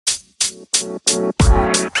Hey,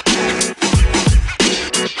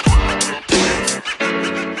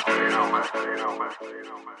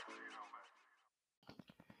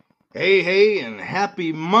 and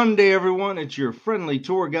happy Monday, everyone. It's your friendly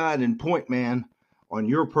tour guide and point man on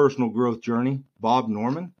your personal growth journey, Bob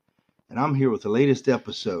Norman, and I'm here with the latest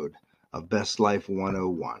episode of Best Life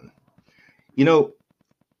 101. You know,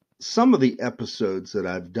 some of the episodes that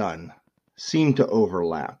I've done seem to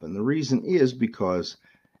overlap, and the reason is because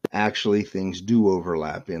actually things do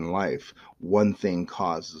overlap in life. One thing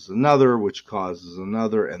causes another, which causes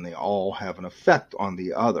another, and they all have an effect on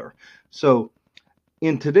the other. So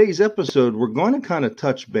in today's episode, we're going to kind of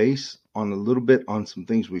touch base on a little bit on some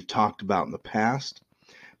things we've talked about in the past.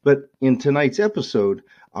 But in tonight's episode,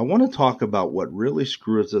 I want to talk about what really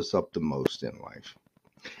screws us up the most in life.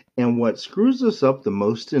 And what screws us up the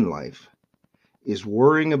most in life is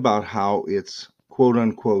worrying about how it's quote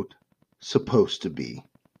unquote supposed to be.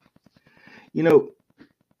 You know,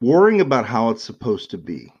 worrying about how it's supposed to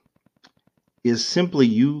be is simply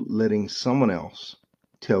you letting someone else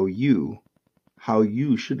tell you how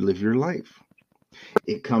you should live your life.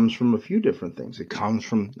 It comes from a few different things. It comes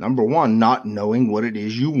from, number one, not knowing what it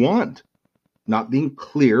is you want, not being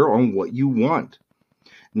clear on what you want.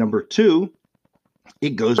 Number two,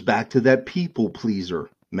 it goes back to that people pleaser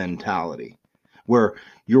mentality where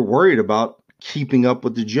you're worried about keeping up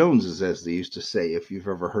with the Joneses, as they used to say. If you've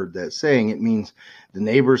ever heard that saying, it means the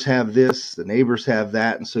neighbors have this, the neighbors have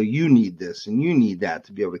that, and so you need this and you need that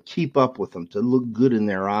to be able to keep up with them, to look good in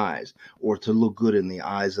their eyes or to look good in the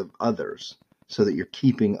eyes of others so that you're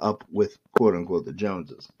keeping up with, quote unquote, the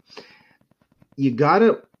Joneses. You got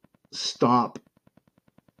to stop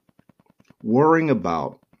worrying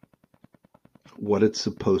about what it's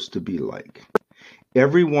supposed to be like.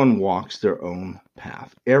 Everyone walks their own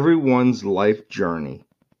path. Everyone's life journey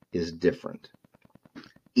is different.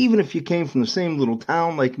 Even if you came from the same little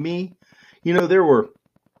town like me, you know, there were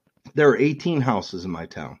 18 houses in my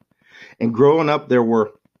town. And growing up, there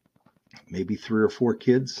were maybe 3 or 4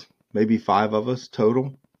 kids, maybe 5 of us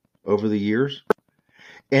total over the years.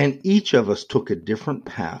 And each of us took a different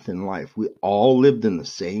path in life. We all lived in the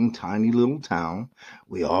same tiny little town.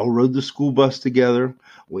 We all rode the school bus together.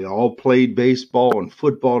 We all played baseball and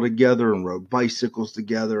football together and rode bicycles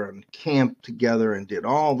together and camped together and did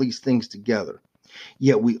all these things together.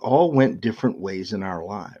 Yet we all went different ways in our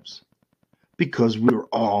lives because we were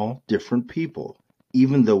all different people,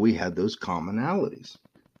 even though we had those commonalities.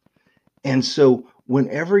 And so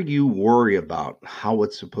whenever you worry about how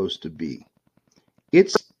it's supposed to be,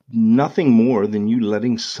 it's nothing more than you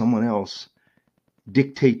letting someone else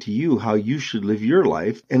dictate to you how you should live your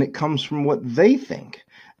life, and it comes from what they think,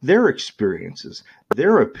 their experiences,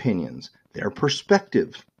 their opinions, their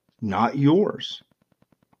perspective, not yours.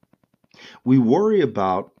 We worry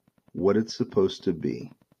about what it's supposed to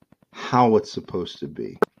be, how it's supposed to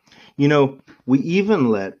be. You know, we even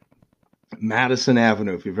let Madison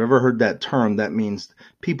Avenue, if you've ever heard that term, that means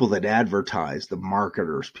people that advertise, the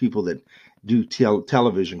marketers, people that do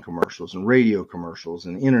television commercials and radio commercials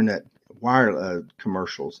and internet wire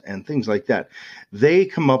commercials and things like that. They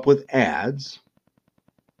come up with ads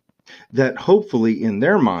that hopefully in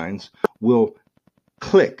their minds will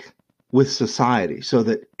click with society so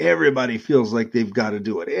that everybody feels like they've got to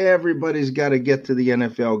do it. Everybody's got to get to the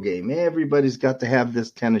NFL game. Everybody's got to have this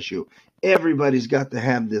tennis shoe. Everybody's got to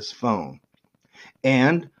have this phone.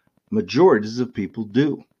 And majorities of people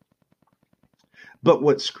do. But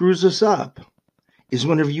what screws us up is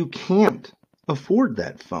whenever you can't afford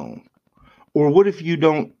that phone. Or what if you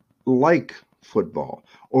don't like football?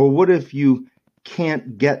 Or what if you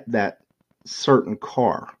can't get that certain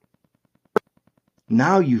car?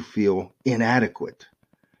 Now you feel inadequate.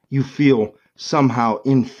 You feel somehow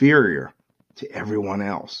inferior to everyone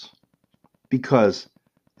else. Because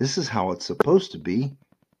this is how it's supposed to be,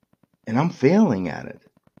 and I'm failing at it.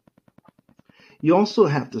 You also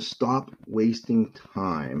have to stop wasting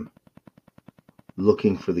time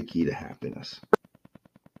looking for the key to happiness.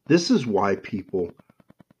 This is why people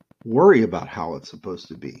worry about how it's supposed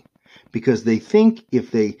to be, because they think if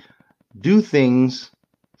they do things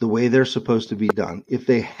the way they're supposed to be done, if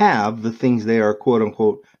they have the things they are, quote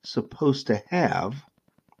unquote, supposed to have,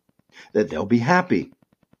 that they'll be happy.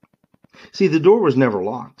 See, the door was never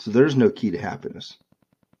locked, so there's no key to happiness.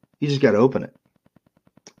 You just got to open it.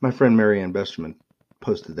 My friend Marianne Besterman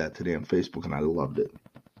posted that today on Facebook, and I loved it.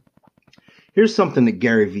 Here's something that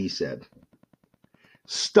Gary Vee said.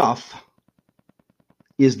 Stuff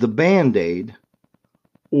is the Band-Aid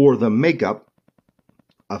or the makeup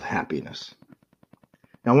of happiness.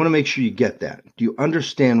 Now, I want to make sure you get that. Do you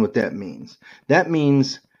understand what that means? That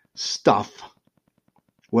means stuff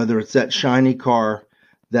Whether it's that shiny car,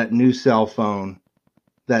 that new cell phone,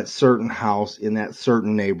 that certain house in that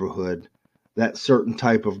certain neighborhood, that certain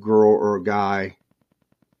type of girl or guy,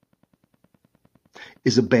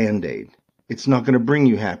 is a Band-Aid. It's not going to bring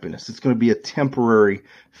you happiness. It's going to be a temporary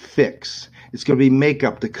fix. It's going to be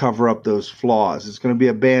makeup to cover up those flaws. It's going to be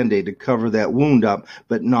a Band-Aid to cover that wound up,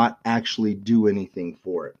 but not actually do anything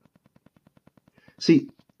for it. See,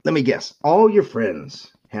 let me guess. All your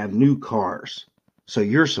friends have new cars, so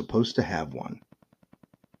you're supposed to have one.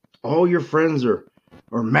 All your friends are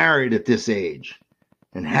married at this age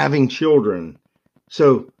and having children,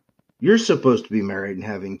 so you're supposed to be married and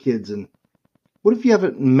having kids. And what if you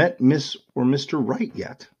haven't met Miss or Mr. Right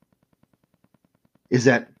yet? Is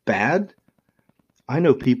that bad? I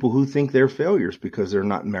know people who think they're failures because they're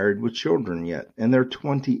not married with children yet, and they're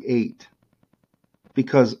 28,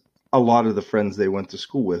 because a lot of the friends they went to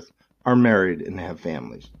school with are married and have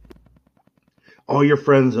families. All your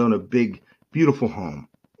friends own a big, beautiful home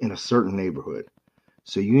in a certain neighborhood,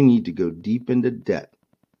 so you need to go deep into debt,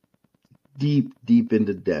 deep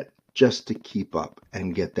into debt, just to keep up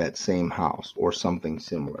and get that same house or something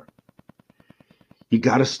similar. You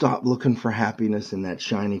got to stop looking for happiness in that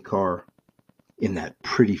shiny car, in that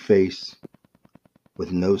pretty face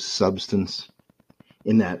with no substance,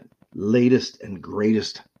 in that latest and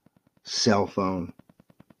greatest cell phone,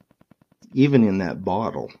 even in that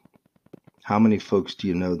bottle. How many folks do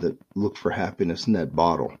you know that look for happiness in that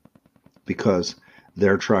bottle because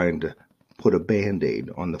they're trying to put a Band-Aid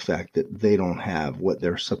on the fact that they don't have what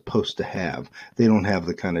they're supposed to have. They don't have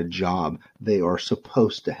the kind of job they are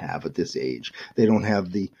supposed to have at this age. They don't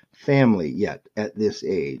have the family yet at this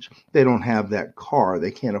age. They don't have that car. They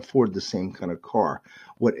can't afford the same kind of car,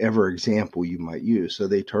 whatever example you might use. So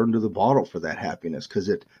they turn to the bottle for that happiness because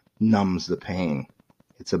it numbs the pain.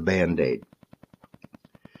 It's a Band-Aid.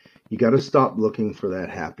 You got to stop looking for that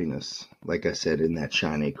happiness, like I said, in that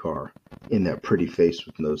shiny car, in that pretty face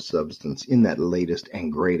with no substance, in that latest and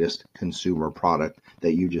greatest consumer product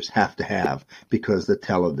that you just have to have because the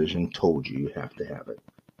television told you you have to have it.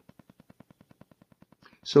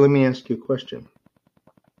 So let me ask you a question.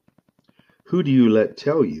 Who do you let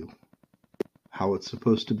tell you how it's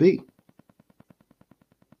supposed to be?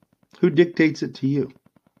 Who dictates it to you?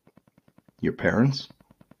 Your parents?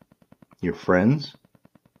 Your friends?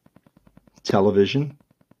 Television?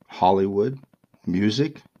 Hollywood?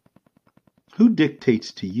 Music? Who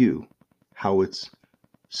dictates to you how it's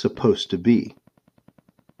supposed to be?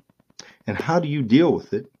 And how do you deal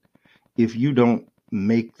with it if you don't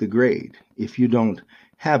make the grade, if you don't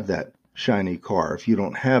have that shiny car, if you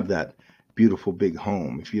don't have that beautiful big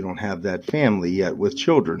home, if you don't have that family yet with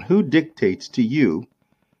children? Who dictates to you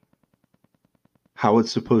how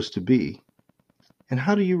it's supposed to be? And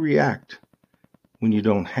how do you react when you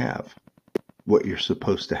don't have what you're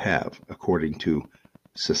supposed to have according to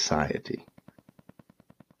society?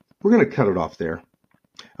 We're going to cut it off there.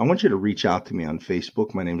 I want you to reach out to me on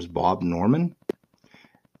Facebook. My name is Bob Norman.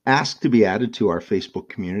 Ask to be added to our Facebook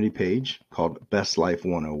community page called Best Life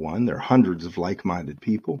 101. There are hundreds of like-minded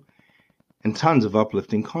people and tons of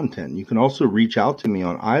uplifting content. You can also reach out to me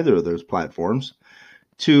on either of those platforms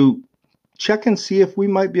to check and see if we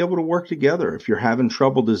might be able to work together. If you're having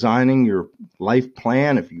trouble designing your life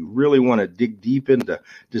plan, if you really want to dig deep into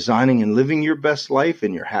designing and living your best life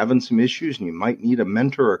and you're having some issues and you might need a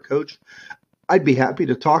mentor or coach, I'd be happy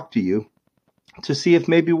to talk to you to see if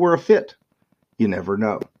maybe we're a fit. You never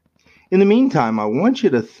know. In the meantime, I want you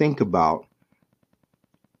to think about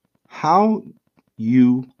how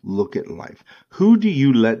you look at life. Who do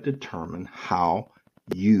you let determine how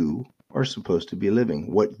you are supposed to be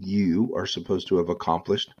living, what you are supposed to have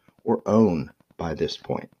accomplished or own by this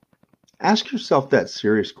point? Ask yourself that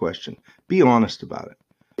serious question. Be honest about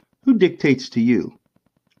it. Who dictates to you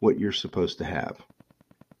what you're supposed to have?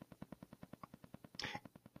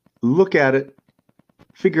 Look at it.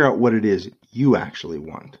 Figure out what it is you actually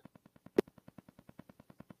want.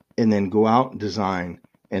 And then go out, design,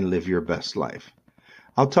 and live your best life.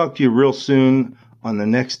 I'll talk to you real soon on the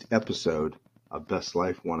next episode of Best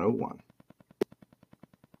Life 101.